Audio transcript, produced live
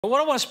What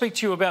I want to speak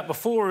to you about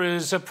before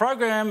is a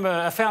program,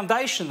 a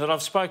foundation that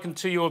I've spoken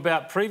to you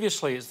about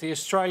previously. It's the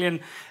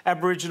Australian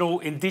Aboriginal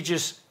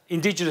Indigenous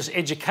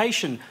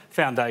Education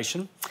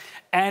Foundation,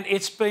 and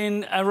it's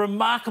been a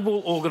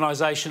remarkable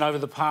organisation over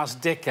the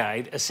past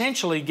decade,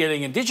 essentially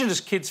getting Indigenous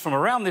kids from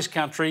around this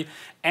country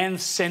and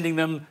sending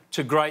them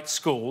to great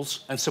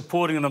schools and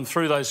supporting them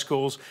through those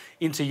schools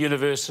into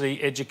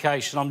university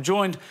education. I'm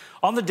joined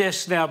on the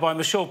desk now by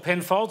Michelle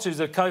Penfold, who's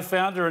the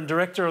co-founder and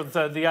director of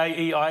the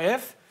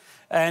AIEF,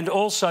 and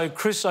also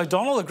Chris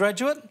O'Donnell, a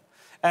graduate,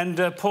 and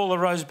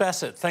Paula-Rose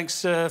Bassett.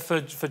 Thanks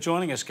for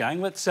joining us,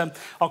 gang.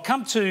 I'll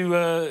come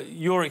to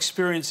your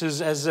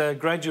experiences as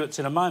graduates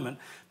in a moment.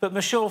 But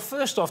Michelle,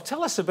 first off,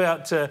 tell us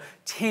about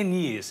 10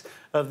 years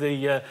of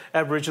the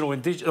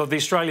the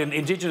Australian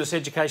Indigenous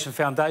Education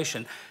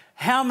Foundation.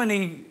 How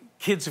many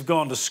kids have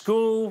gone to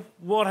school?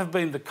 What have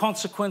been the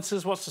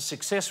consequences? What's the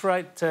success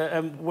rate?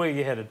 And where are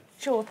you headed?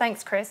 Sure,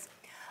 thanks, Chris.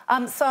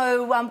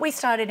 We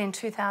started in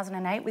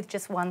 2008 with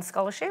just one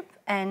scholarship,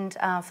 and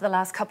for the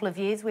last couple of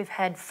years we've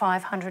had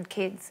 500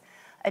 kids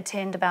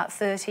attend about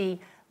 30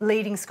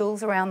 leading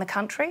schools around the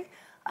country.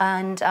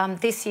 And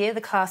this year, the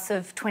class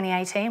of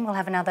 2018, will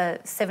have another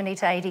 70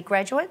 to 80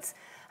 graduates,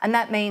 and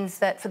that means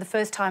that for the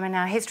first time in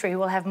our history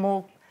we'll have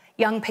more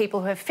young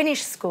people who have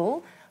finished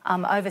school,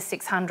 over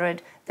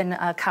 600 than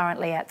are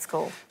currently at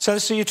school. So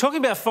you're talking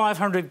about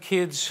 500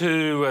 kids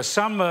who,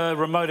 some are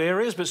remote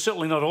areas, but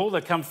certainly not all. They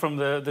come from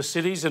the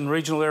cities and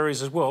regional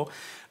areas as well.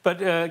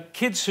 But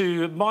kids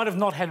who might have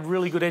not had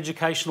really good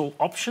educational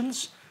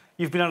options,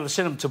 you've been able to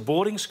send them to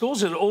boarding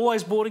schools. Is it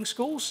always boarding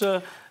schools?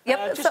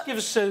 Yep. Just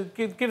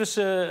give us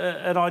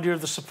an idea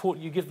of the support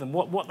you give them,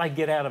 what they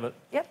get out of it.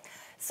 Yep.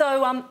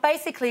 So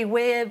basically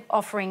we're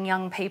offering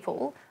young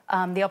people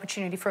the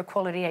opportunity for a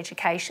quality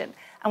education.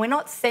 And we're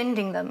not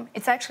sending them,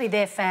 it's actually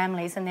their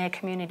families and their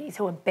communities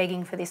who are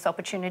begging for this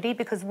opportunity,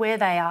 because where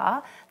they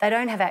are, they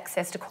don't have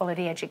access to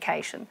quality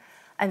education.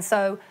 And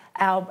so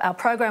our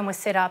program was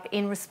set up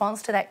in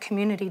response to that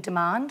community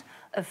demand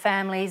of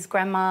families,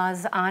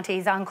 grandmas,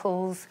 aunties,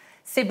 uncles,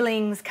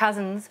 siblings,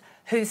 cousins,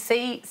 who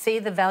see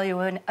the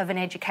value of an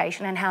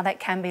education and how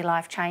that can be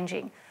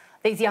life-changing.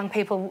 These young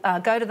people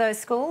go to those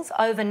schools.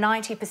 Over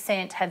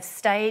 90% have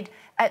stayed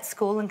at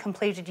school and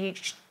completed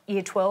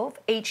Year 12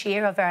 each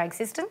year of our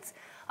existence.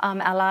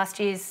 Our last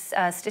year's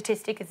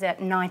statistic is at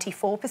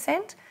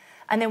 94%.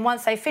 And then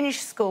once they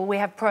finish school, we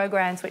have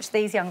programs which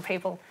these young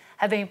people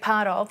have been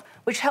part of,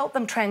 which help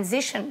them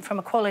transition from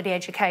a quality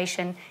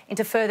education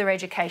into further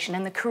education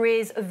and the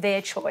careers of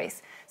their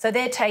choice. So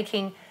they're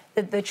taking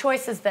the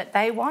choices that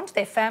they want.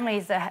 Their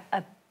families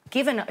are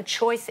given a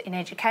choice in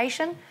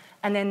education,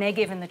 and then they're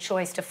given the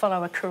choice to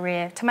follow a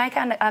career to make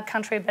our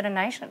country a better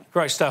nation.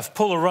 Great stuff.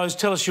 Paula-Rose,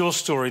 tell us your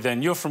story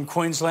then. You're from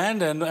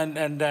Queensland,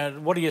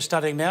 and what are you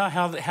studying now?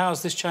 How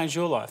has this changed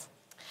your life?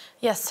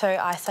 Yes, so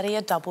I study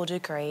a double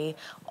degree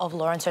of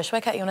law and social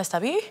work at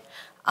UNSW.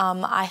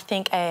 I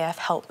think AIEF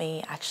helped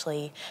me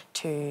actually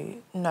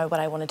to know what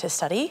I wanted to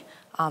study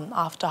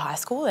after high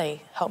school.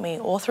 They helped me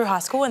all through high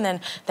school, and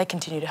then they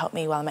continue to help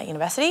me while I'm at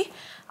university.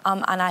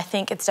 And I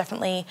think it's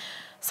definitely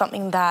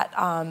something that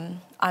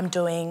I'm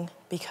doing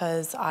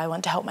because I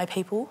want to help my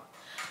people,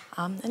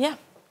 and yeah.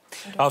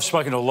 I've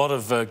spoken to a lot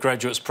of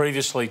graduates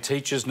previously,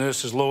 teachers,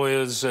 nurses,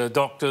 lawyers,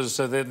 doctors.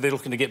 They're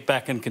looking to get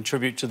back and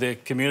contribute to their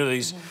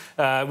communities,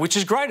 which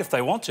is great if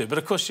they want to, but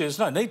of course there's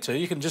no need to.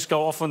 You can just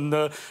go off and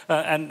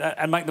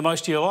make the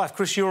most of your life.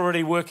 Chris, you're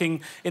already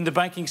working in the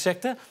banking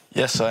sector?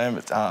 Yes, I am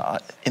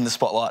in the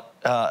spotlight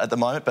at the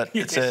moment, but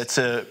yes. it's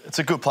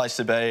a good place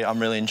to be.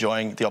 I'm really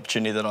enjoying the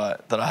opportunity that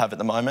I have at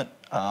the moment.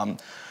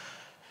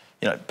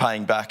 You know,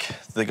 paying back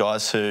the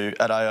guys who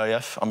at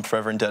AIEF, I'm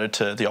forever indebted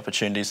to the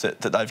opportunities that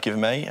they've given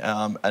me,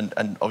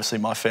 and obviously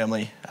my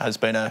family has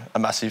been a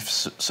massive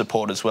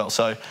support as well.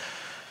 So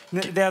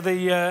now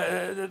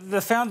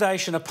the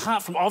foundation,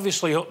 apart from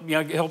obviously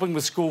helping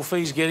with school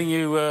fees, getting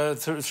you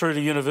through to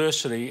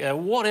university,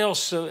 what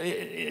else?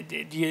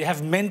 Do you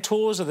have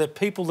mentors? Are there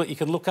people that you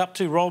can look up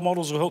to, role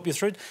models who help you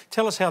through?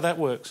 Tell us how that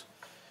works.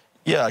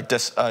 Yeah, I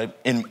guess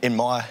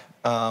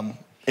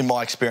in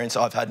my experience,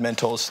 I've had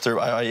mentors through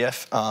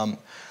AIEF.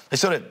 They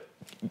sort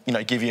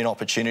of, give you an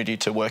opportunity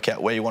to work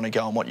out where you want to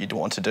go and what you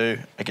want to do.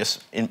 I guess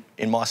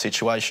in my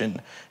situation,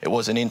 it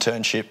was an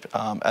internship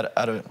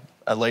at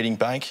a leading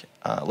bank,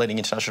 leading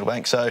international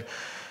bank. So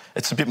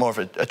it's a bit more of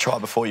a try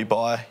before you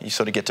buy. You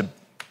sort of get to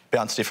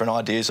bounce different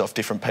ideas off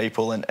different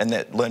people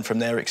and learn from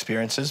their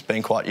experiences.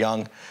 Being quite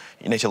young,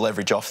 you need to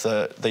leverage off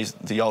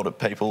the older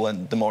people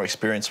and the more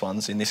experienced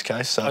ones in this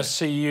case. So I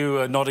see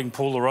you nodding,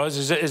 Paula-Rose.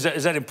 Is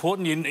that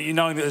important? You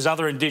knowing that there's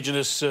other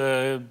Indigenous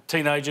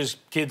teenagers,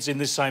 kids in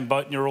this same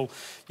boat, and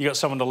you got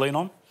someone to lean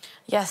on?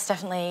 Yes,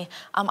 definitely.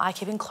 I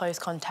keep in close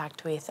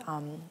contact with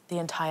the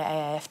entire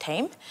AIEF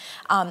team,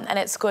 and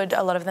it's good.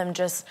 A lot of them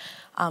just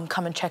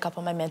come and check up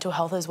on my mental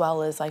health as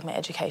well as like my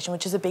education,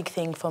 which is a big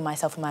thing for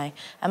myself and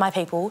my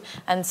people.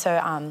 And so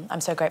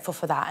I'm so grateful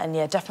for that. And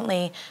yeah,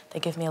 definitely they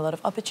give me a lot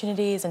of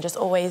opportunities and just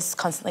always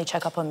constantly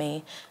check up on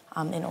me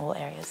in all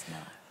areas.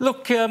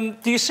 Look, do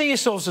you see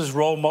yourselves as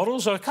role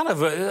models? Or kind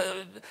of,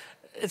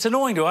 it's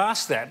annoying to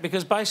ask that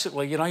because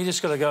basically, you know, you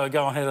just got to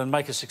go ahead and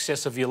make a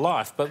success of your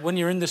life. But when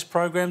you're in this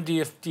program, do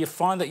you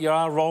find that you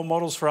are role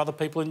models for other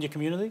people in your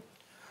community?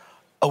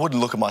 I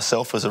wouldn't look at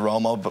myself as a role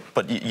model,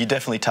 but you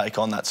definitely take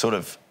on that sort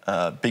of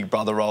big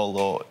brother role,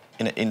 or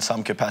in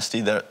some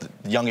capacity. The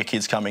younger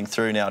kids coming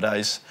through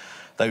nowadays,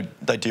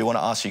 they do want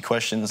to ask you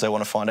questions. They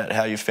want to find out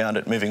how you found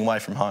it moving away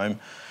from home,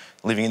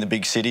 living in the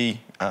big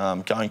city,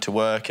 going to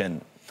work,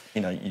 and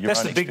you know your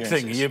That's own the big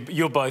thing.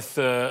 You're both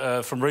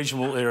from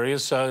regional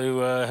areas,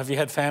 so have you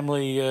had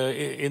family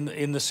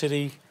in the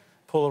city?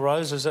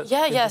 Paula-Rose, is that?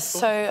 Yeah, yes.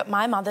 So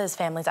my mother's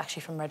family's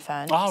actually from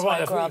Redfern. Oh, so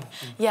right. I grew up.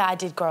 Yeah, I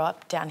did grow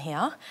up down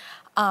here.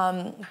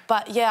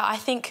 But yeah, I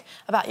think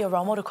about your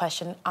role model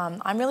question,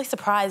 I'm really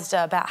surprised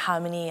about how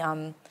many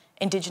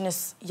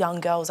Indigenous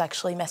young girls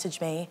actually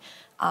message me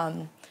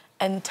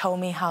and tell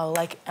me how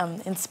like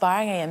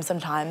inspiring I am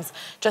sometimes,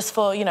 just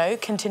for, you know,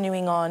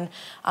 continuing on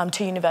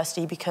to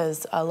university,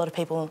 because a lot of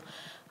people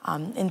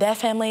in their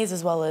families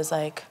as well as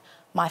like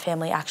my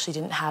family actually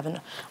didn't have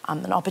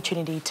an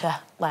opportunity to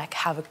like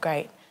have a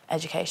great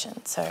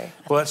education. So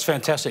well, that's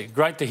fantastic.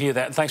 Great to hear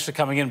that. And thanks for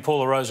coming in,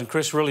 Paula-Rose and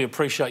Chris. Really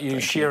appreciate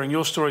you sharing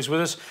your stories with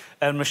us.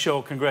 And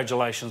Michelle,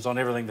 congratulations on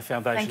everything the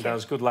foundation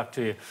does. Good luck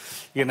to you.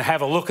 You're going to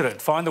have a look at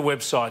it. Find the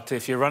website.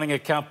 If you're running a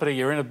company,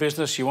 you're in a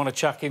business, you want to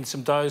chuck in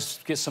some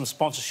doughs, get some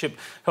sponsorship,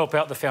 help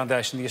out the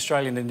foundation, the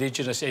Australian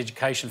Indigenous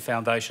Education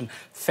Foundation.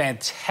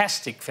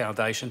 Fantastic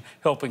foundation,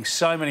 helping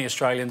so many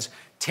Australians,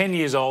 10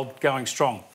 years old, going strong.